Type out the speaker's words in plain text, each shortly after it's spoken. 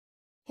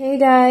Hey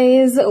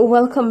guys,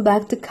 welcome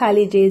back to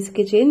Kylie J's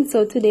Kitchen.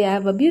 So today I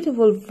have a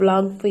beautiful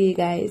vlog for you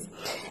guys.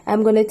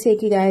 I'm going to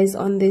take you guys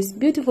on this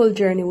beautiful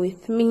journey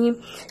with me.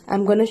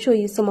 I'm going to show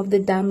you some of the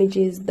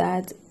damages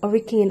that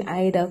Hurricane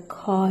Ida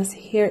caused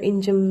here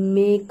in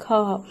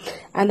Jamaica.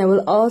 And I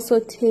will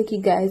also take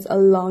you guys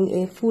along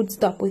a food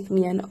stop with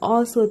me and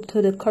also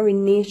to the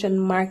Coronation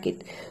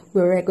market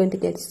where we're going to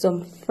get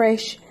some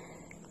fresh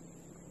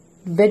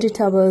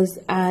vegetables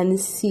and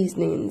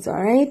seasonings,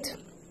 alright?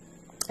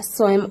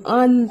 So I'm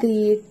on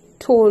the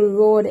toll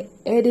road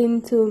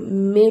heading to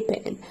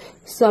Mapen.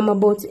 So I'm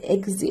about to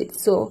exit.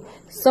 So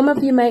some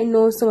of you might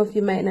know, some of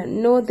you might not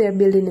know, they're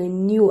building a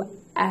new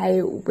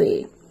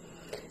highway.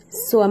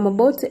 So I'm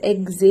about to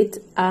exit,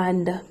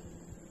 and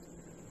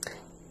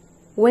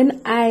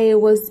when I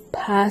was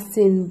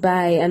passing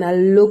by and I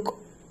look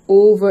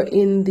over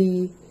in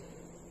the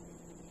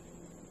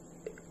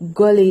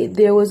gully,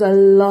 there was a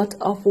lot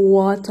of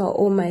water.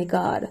 Oh my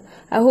god,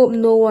 I hope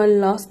no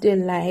one lost their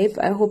life.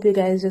 I hope you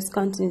guys just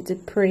continue to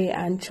pray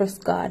and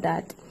trust God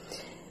that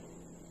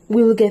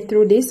we will get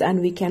through this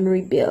and we can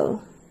rebuild,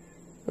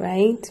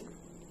 right?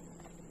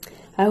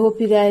 I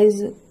hope you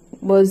guys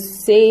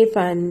was safe,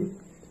 and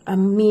I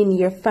mean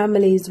your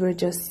families were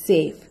just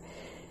safe.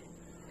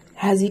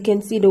 As you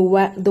can see, the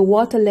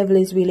water level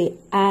is really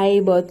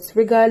high, but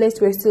regardless,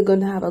 we're still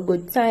going to have a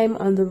good time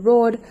on the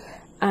road.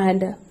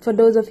 And for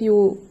those of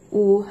you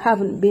who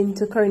haven't been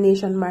to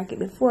Coronation Market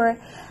before,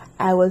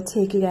 I will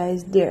take you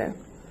guys there.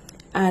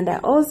 And I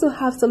also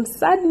have some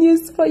sad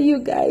news for you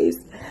guys.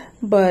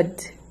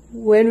 But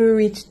when we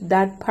reach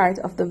that part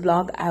of the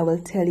vlog, I will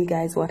tell you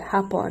guys what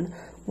happened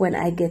when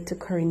I get to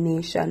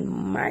Coronation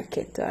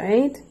Market,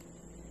 alright?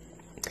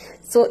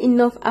 So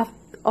enough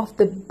of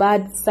the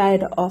bad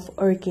side of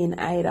Hurricane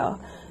Ida.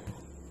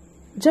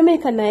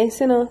 Jamaica nice,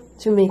 you know.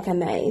 Jamaica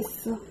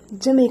nice.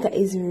 Jamaica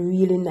is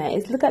really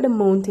nice. Look at the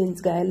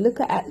mountains, guys.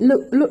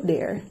 Look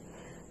there.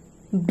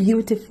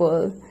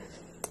 Beautiful.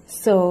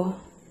 So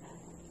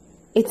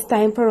it's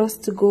time for us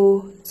to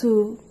go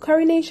to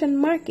Coronation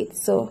Market.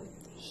 So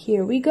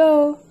here we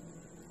go.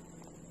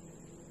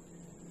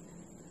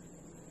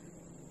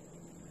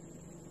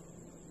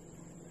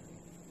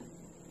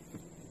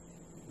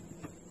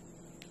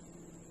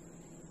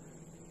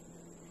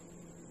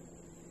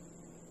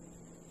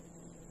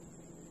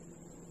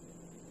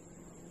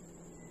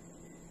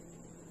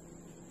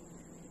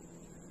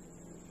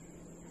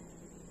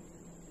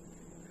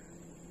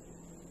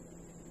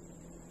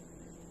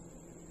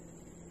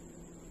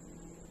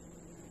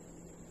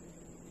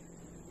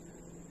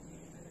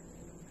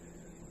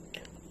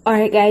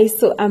 Alright guys,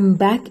 so I'm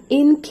back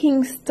in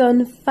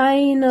Kingston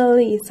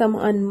finally. So I'm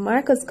on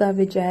Marcus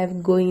Garvey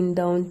Drive going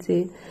down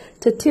to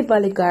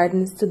Tivoli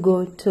Gardens to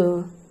go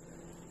to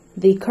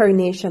the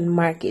Coronation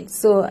Market.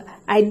 So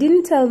I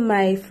didn't tell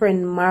my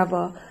friend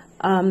Marva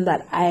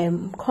that I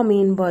am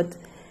coming, but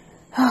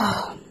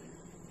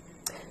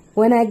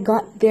when I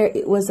got there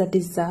it was a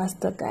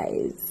disaster,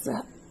 guys.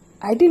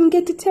 I didn't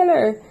get to tell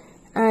her,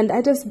 and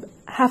I just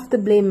have to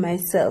blame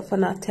myself for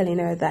not telling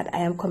her that I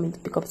am coming to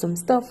pick up some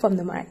stuff from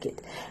the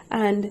market.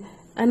 And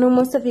I know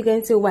most of you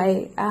guys say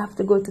why I have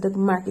to go to the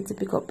market to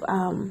pick up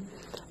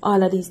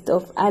all of these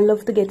stuff. I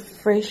love to get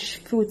fresh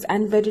fruits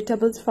and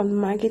vegetables from the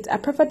market. I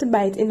prefer to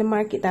buy it in the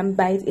market than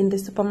buy it in the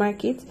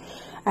supermarket.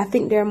 I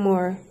think they're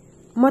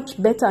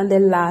much better and they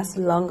last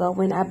longer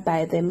when I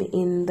buy them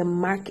in the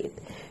market.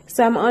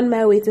 So I'm on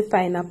my way to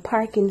find a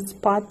parking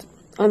spot.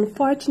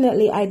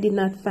 Unfortunately, I did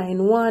not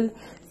find one,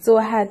 so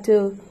I had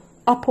to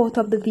up out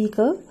of the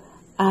vehicle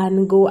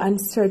and go and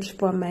search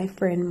for my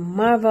friend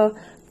Marva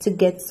to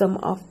get some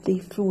of the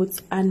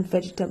fruits and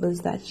vegetables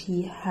that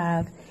she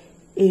have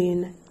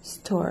in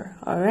store.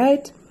 All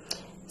right,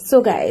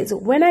 so guys,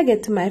 when I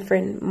get to my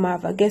friend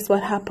Marva, guess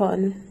what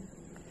happened?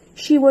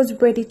 She was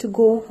ready to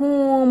go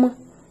home.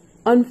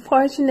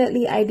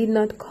 Unfortunately, I did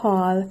not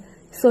call,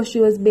 so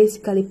she was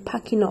basically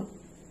packing up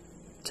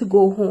to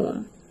go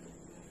home.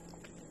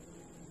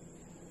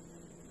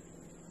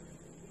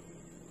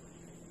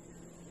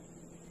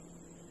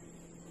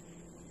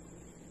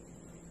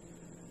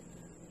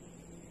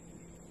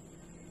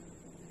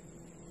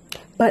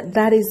 But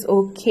that is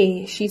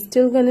okay. She's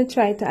still gonna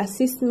try to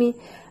assist me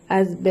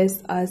as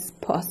best as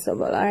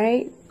possible,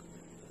 alright?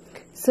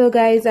 So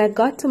guys, I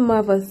got to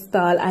Marva's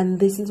stall and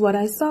this is what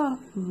I saw.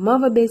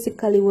 Marva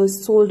basically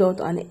was sold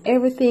out on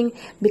everything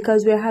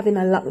because we're having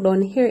a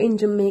lockdown here in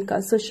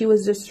Jamaica. So she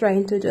was just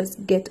trying to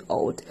just get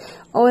out.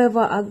 However,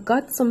 I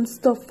got some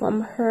stuff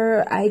from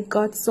her. I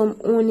got some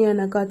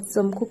onion, I got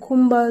some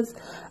cucumbers.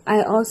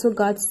 I also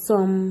got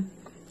some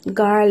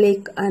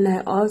garlic, and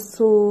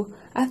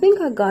I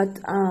think I got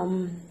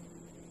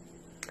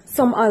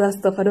some other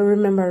stuff. I don't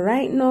remember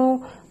right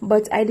now,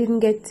 but I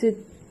didn't get to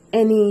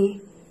any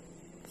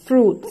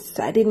fruits.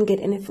 I didn't get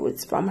any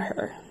fruits from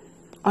her,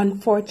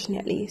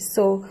 unfortunately.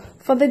 So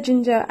for the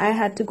ginger, I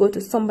had to go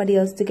to somebody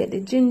else to get the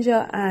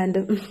ginger,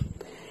 and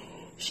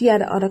she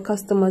had other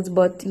customers.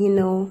 But you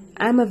know,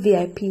 I'm a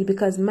VIP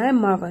because my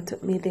Marva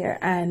took me there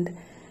and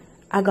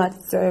I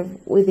got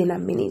served within a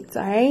minute.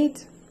 All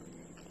right.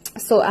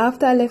 So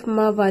after I left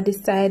Mava, I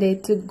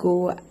decided to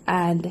go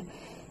and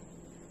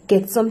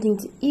get something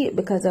to eat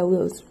because I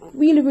was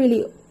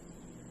really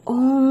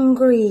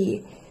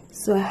hungry.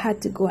 So I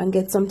had to go and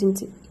get something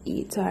to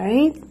eat. All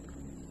right.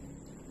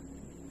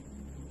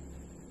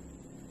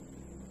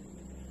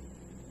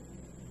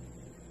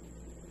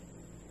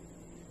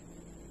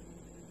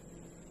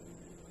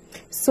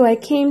 So I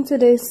came to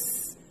this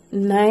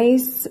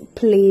nice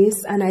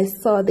place and I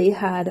saw they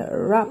had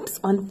wraps.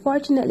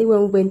 Unfortunately,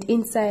 when we went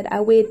inside,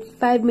 I waited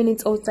 5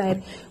 minutes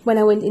outside. When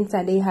I went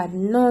inside, they had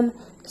none.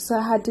 So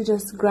I had to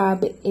just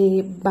grab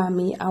a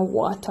bami, a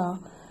water,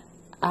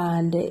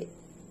 and a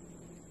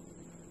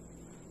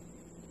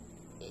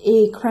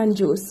cran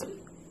juice.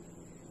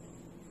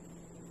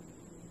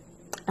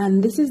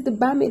 And this is the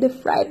bami, the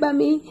fried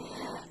bami.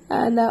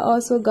 And I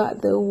also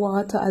got the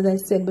water, as I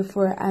said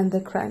before, and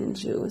the cran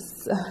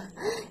juice.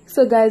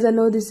 So guys, I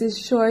know this is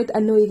short. I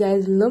know you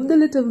guys love the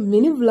little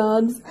mini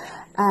vlogs,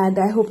 and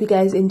I hope you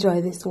guys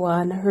enjoy this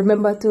one.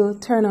 Remember to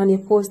turn on your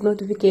post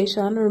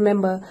notification.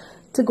 Remember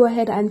to go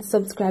ahead and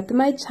subscribe to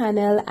my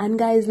channel. And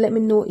guys, let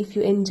me know if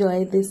you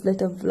enjoyed this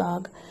little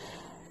vlog.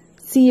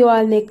 See you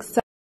all next time.